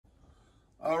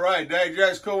All right, Daddy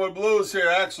Jack's Cool with Blues here.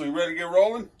 Actually, ready to get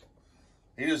rolling?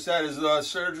 He just had his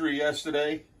surgery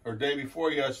yesterday, or day before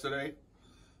yesterday.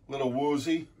 A little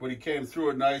woozy, but he came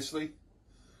through it nicely.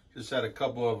 Just had a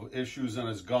couple of issues on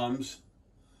his gums.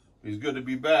 He's good to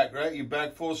be back, right? You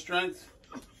back full strength?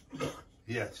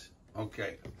 Yes.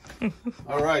 Okay.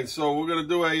 All right, so we're going to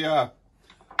do a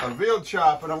veal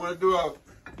chop, and I'm going to do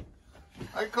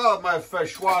I call it my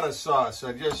feijoada sauce.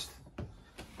 I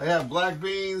have black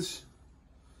beans.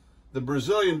 The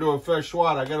Brazilian do a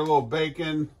feijoada. I got a little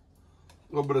bacon,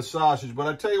 a little bit of sausage. But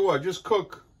I tell you what, just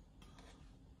cook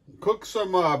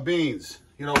some beans.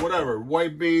 You know, whatever.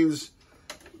 White beans,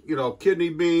 you know, kidney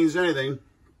beans, anything.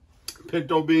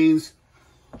 Pinto beans.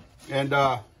 And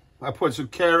I put some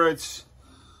carrots,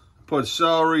 put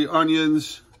celery,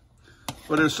 onions.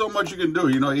 But there's so much you can do.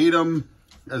 You know, eat them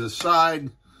as a side.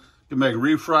 You can make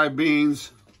refried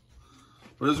beans.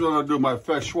 But this is what I'm going to do, my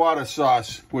feijoada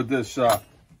sauce with this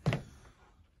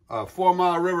 4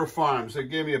 Mile River Farms. They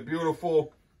gave me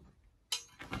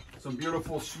some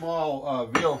beautiful small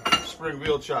spring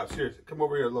veal chops. Here, come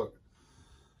over here, look.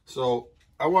 So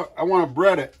I want to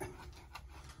bread it.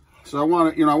 So I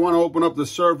want to open up the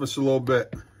surface a little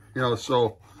bit, you know,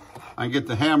 so I can get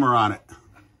the hammer on it.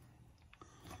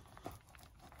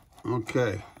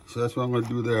 Okay, so that's what I'm going to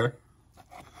do there.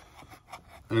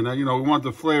 And then, you know, we want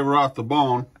the flavor off the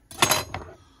bone.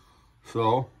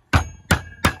 So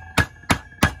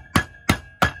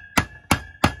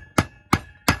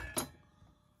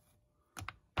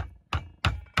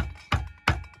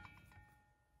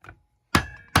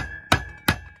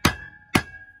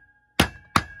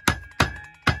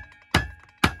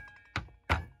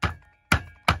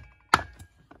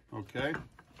okay.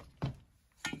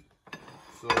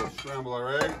 So scramble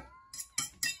our egg.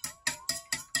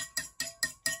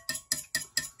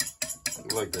 I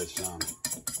like that sound.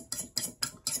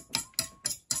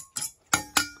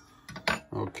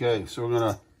 Okay, so we're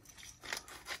gonna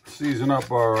season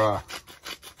up our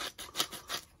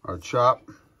chop.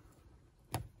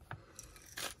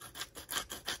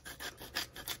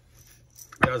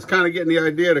 Yeah, I was kind of getting the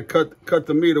idea to cut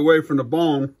the meat away from the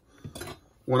bone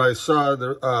when I saw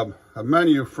a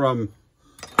menu from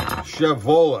Chef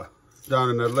Vola down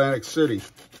in Atlantic City,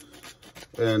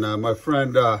 and my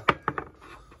friend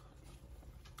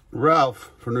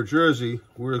Ralph from New Jersey,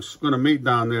 we were going to meet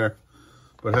down there,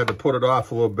 but had to put it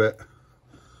off a little bit.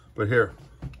 But here,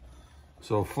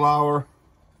 so flour,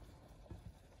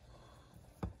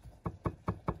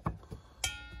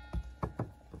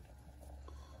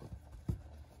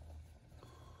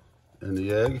 and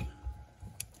the egg.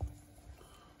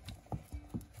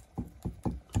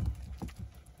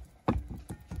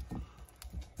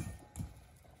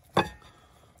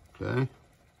 Okay.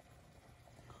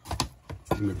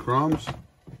 And the crumbs.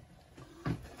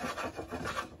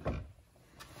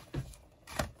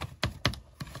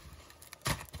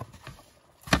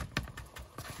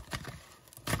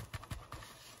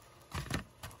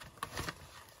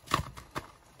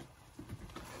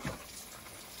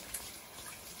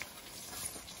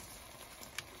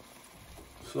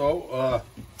 So,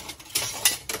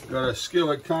 got a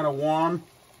skillet kind of warm.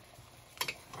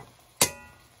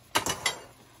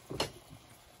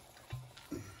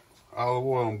 Olive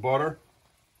oil and butter.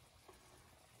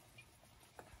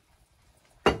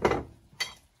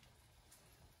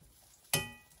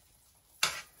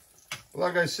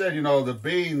 Like I said, you know, the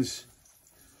beans,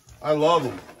 I love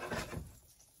them.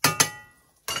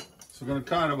 So we're gonna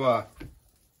kind of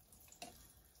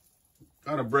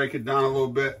break it down a little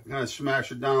bit, kind of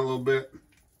smash it down a little bit.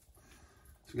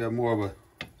 So you got more of a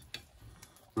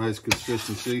nice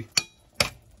consistency.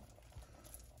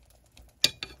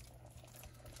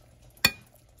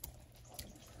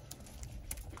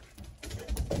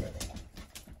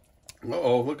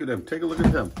 Uh-oh, look at him. Take a look at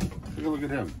him. Take a look at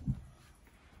him.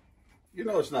 You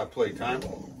know it's not playtime.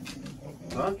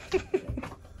 Huh?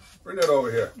 Bring that over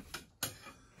here.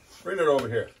 Bring it over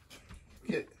here.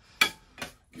 Get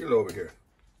it over here.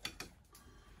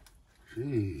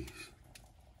 Jeez.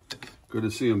 Good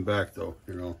to see him back, though,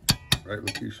 you know. Right,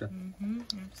 Lakeisha? Mm-hmm,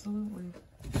 absolutely.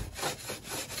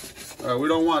 We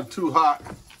don't want too hot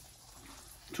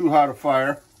a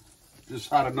fire. Just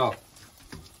hot enough.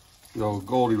 You know,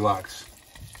 Goldilocks.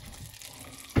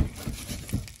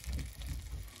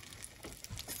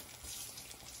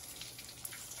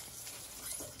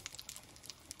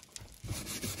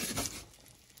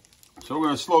 So we're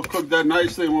going to slow cook that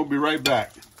nicely and we'll be right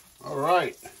back. All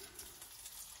right.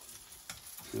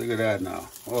 Look at that now.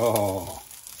 Oh,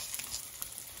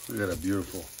 look at that,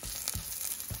 beautiful.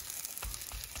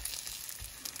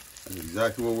 That's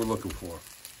exactly what we're looking for.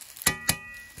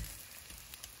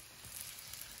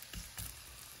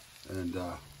 And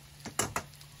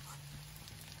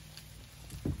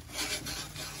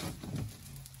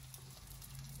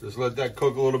just let that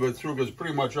cook a little bit through, because it's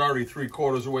pretty much already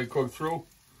 3/4 of the way cooked through.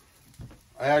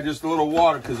 I add just a little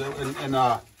water because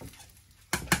I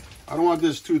don't want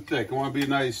this too thick. I want to be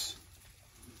nice.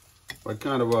 I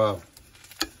kind of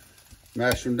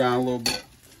mash them down a little bit.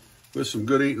 There's some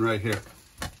good eating right here.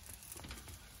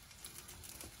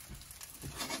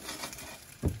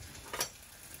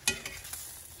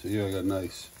 So yeah, I got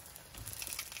nice.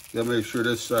 Gotta make sure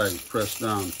this side is pressed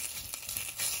down.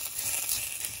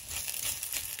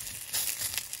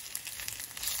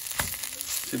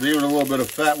 See, even a little bit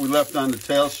of fat we left on the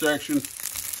tail section.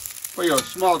 But you know,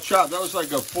 small chop. That was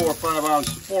like a 4 or 5 ounce,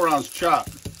 4 ounce chop.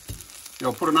 You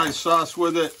know, put a nice sauce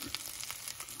with it.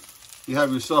 You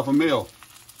have yourself a meal.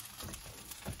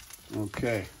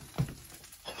 Okay.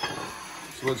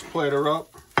 So let's plate her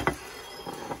up.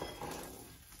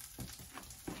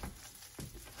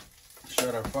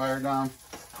 Shut our fire down.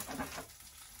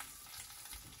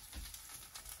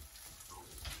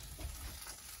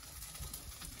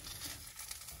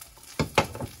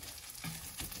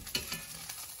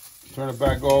 Turn it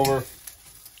back over.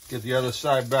 Get the other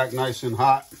side back nice and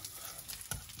hot.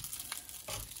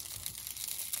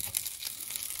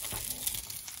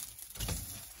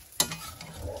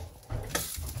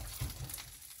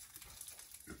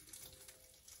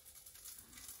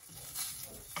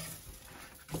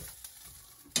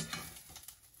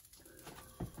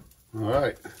 All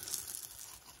right.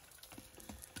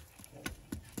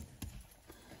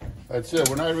 That's it.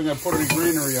 We're not even going to put any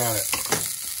greenery on it.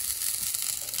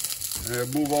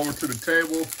 And move over to the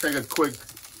table. Take a quick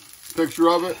picture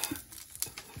of it.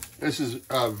 This is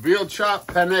veal chop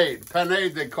panade.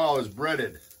 Panade they call is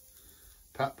breaded.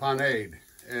 Panade.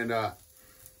 And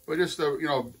but just you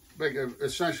know, make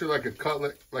essentially like a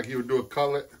cutlet, like you would do a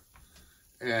cutlet,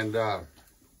 and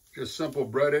just simple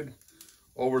breaded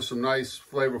over some nice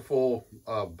flavorful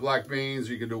black beans.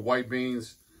 You can do white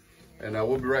beans, and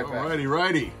we'll be right back.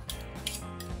 Righty.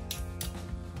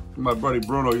 My buddy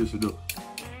Bruno used to do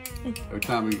every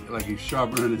time he's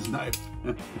sharpening his knife.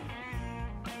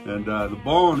 And the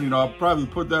bone, you know, I'll probably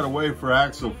put that away for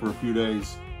Axel for a few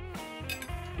days.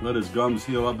 Let his gums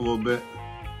heal up a little bit.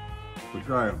 But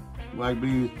try them. Black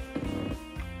beans.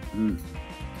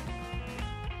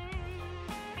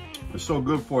 They're so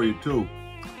good for you too.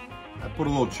 I put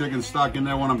a little chicken stock in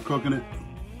there when I'm cooking it.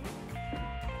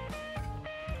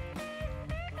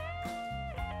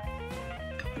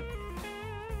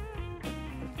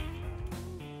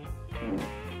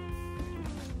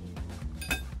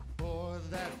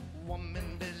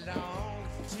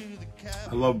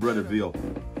 I love breaded veal.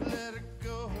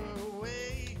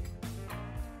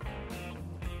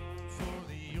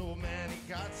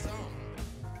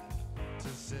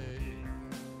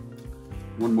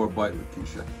 One more bite,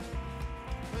 Lakeisha.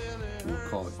 We'll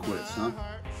call it quits, huh?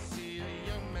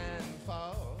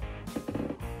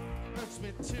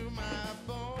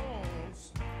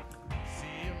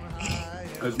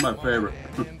 That's my favorite.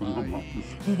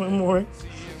 One more.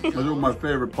 This is my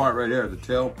favorite part right here, the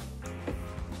tail.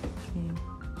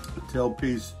 The tail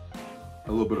piece,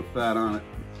 a little bit of fat on it.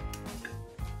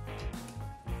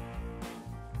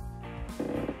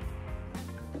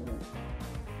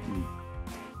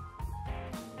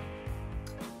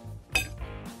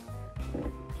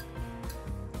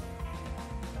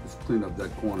 Let's clean up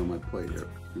that corner of my plate here,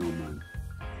 if you don't mind.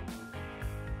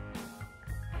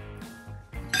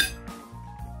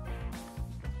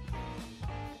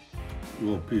 A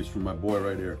little piece for my boy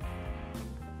right here.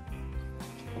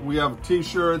 We have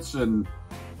t-shirts and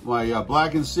my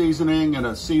blackened seasoning and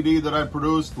a CD that I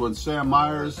produced with Sam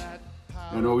Myers.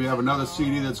 And we have another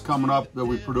CD that's coming up that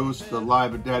we produced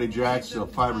live at Daddy Jack's,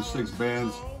 5 or 6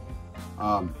 bands.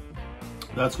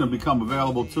 That's going to become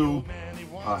available too.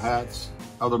 Hats,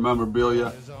 other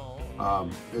memorabilia.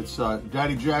 It's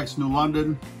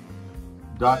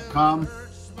daddyjacksnewlondon.com.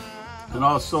 And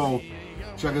also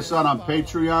check us out on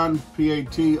Patreon,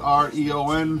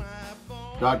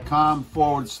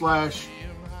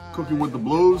 patreon.com/Cooking with the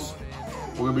Blues.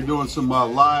 We're gonna be doing some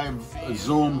live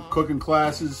Zoom cooking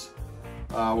classes.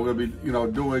 We're gonna be,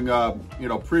 doing,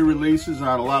 pre-releases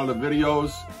on a lot of the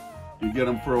videos. You get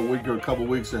them for a week or a couple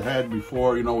weeks ahead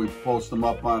before, we post them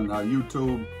up on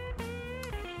YouTube.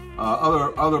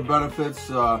 Other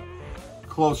benefits,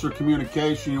 closer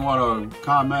communication. You want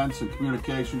comments and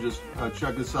communication, just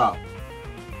check us out.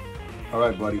 All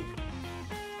right, buddy.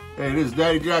 Hey, this is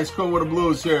Daddy Jack's Cooking with the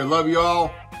Blues here. Love you all.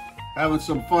 Having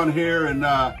some fun here in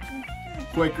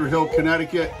Quaker Hill,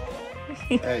 Connecticut.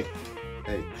 Hey.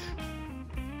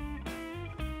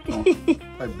 Don't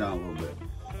pipe down a little bit.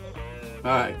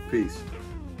 All right, peace.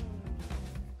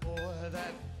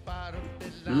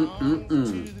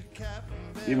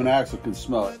 Even Axel can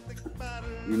smell it.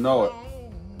 You know it.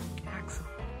 Axel.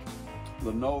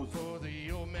 The nose.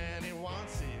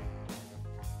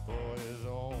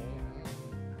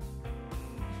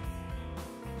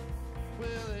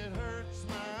 Well, it hurts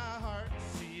my heart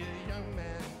to see a young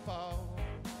man fall.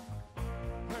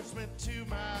 Hurts me to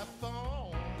my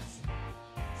bones.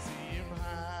 See him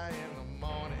high in the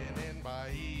morning and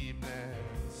by evening,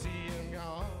 see him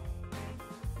gone.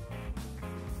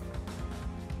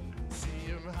 See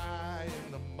him high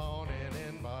in the morning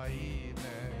and by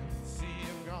evening, see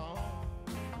him gone.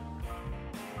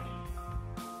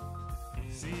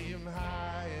 See him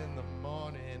high in the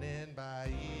morning and by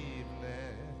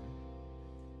evening,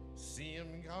 see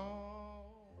him gone.